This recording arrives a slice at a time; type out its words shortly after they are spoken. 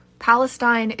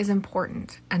Palestine is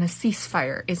important, and a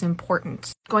ceasefire is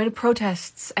important. Going to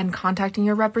protests and contacting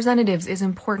your representatives is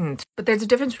important. But there's a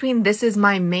difference between this is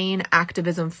my main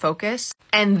activism focus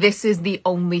and this is the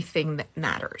only thing that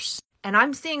matters. And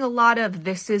I'm seeing a lot of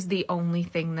this is the only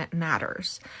thing that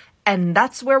matters. And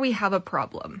that's where we have a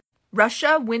problem.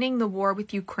 Russia winning the war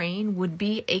with Ukraine would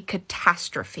be a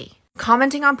catastrophe.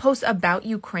 Commenting on posts about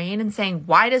Ukraine and saying,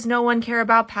 why does no one care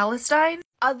about Palestine?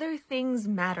 Other things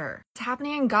matter. What's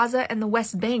happening in Gaza and the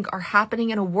West Bank are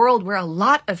happening in a world where a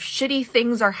lot of shitty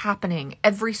things are happening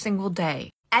every single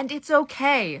day. And it's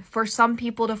okay for some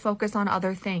people to focus on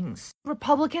other things.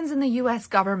 Republicans in the US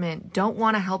government don't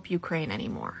want to help Ukraine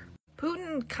anymore.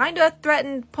 Putin kinda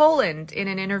threatened Poland in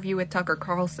an interview with Tucker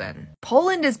Carlson.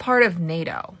 Poland is part of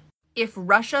NATO. If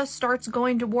Russia starts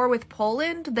going to war with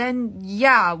Poland, then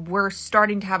yeah, we're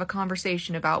starting to have a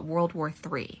conversation about World War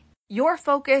III. Your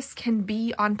focus can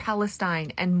be on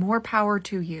Palestine, and more power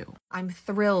to you. I'm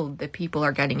thrilled that people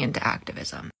are getting into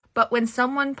activism. But when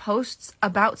someone posts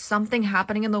about something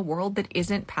happening in the world that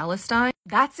isn't Palestine,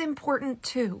 that's important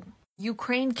too.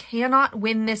 Ukraine cannot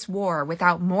win this war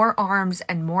without more arms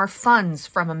and more funds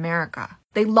from America.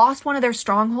 They lost one of their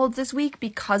strongholds this week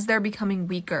because they're becoming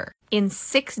weaker. In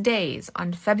 6 days,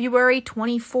 on February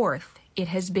 24th, it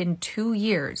has been 2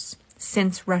 years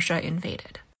since Russia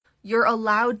invaded. You're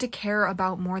allowed to care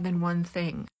about more than one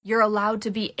thing. You're allowed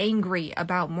to be angry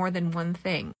about more than one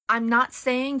thing. I'm not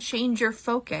saying change your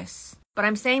focus, but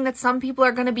I'm saying that some people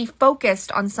are going to be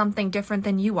focused on something different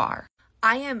than you are.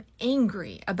 I am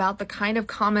angry about the kind of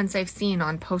comments I've seen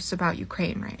on posts about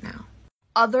Ukraine right now.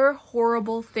 Other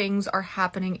horrible things are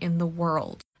happening in the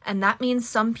world, and that means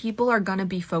some people are going to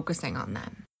be focusing on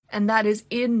them. And that is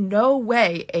in no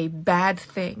way a bad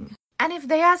thing. And if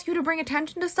they ask you to bring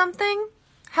attention to something,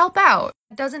 help out.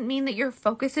 It doesn't mean that your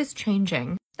focus is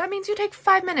changing. That means you take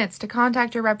 5 minutes to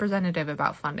contact your representative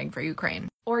about funding for Ukraine.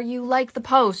 Or you like the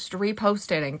post,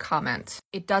 repost it, and comment.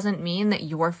 It doesn't mean that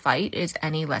your fight is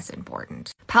any less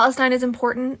important. Palestine is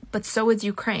important, but so is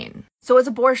Ukraine. So is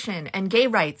abortion, and gay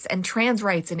rights, and trans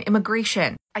rights, and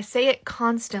immigration. I say it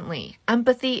constantly.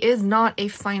 Empathy is not a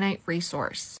finite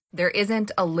resource. There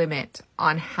isn't a limit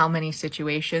on how many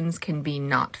situations can be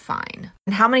not fine.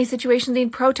 And how many situations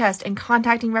need protest and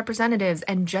contacting representatives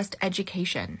and just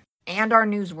education. And are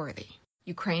newsworthy.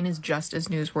 Ukraine is just as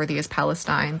newsworthy as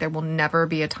Palestine. There will never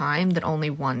be a time that only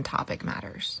one topic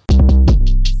matters.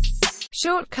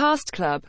 Shortcast Club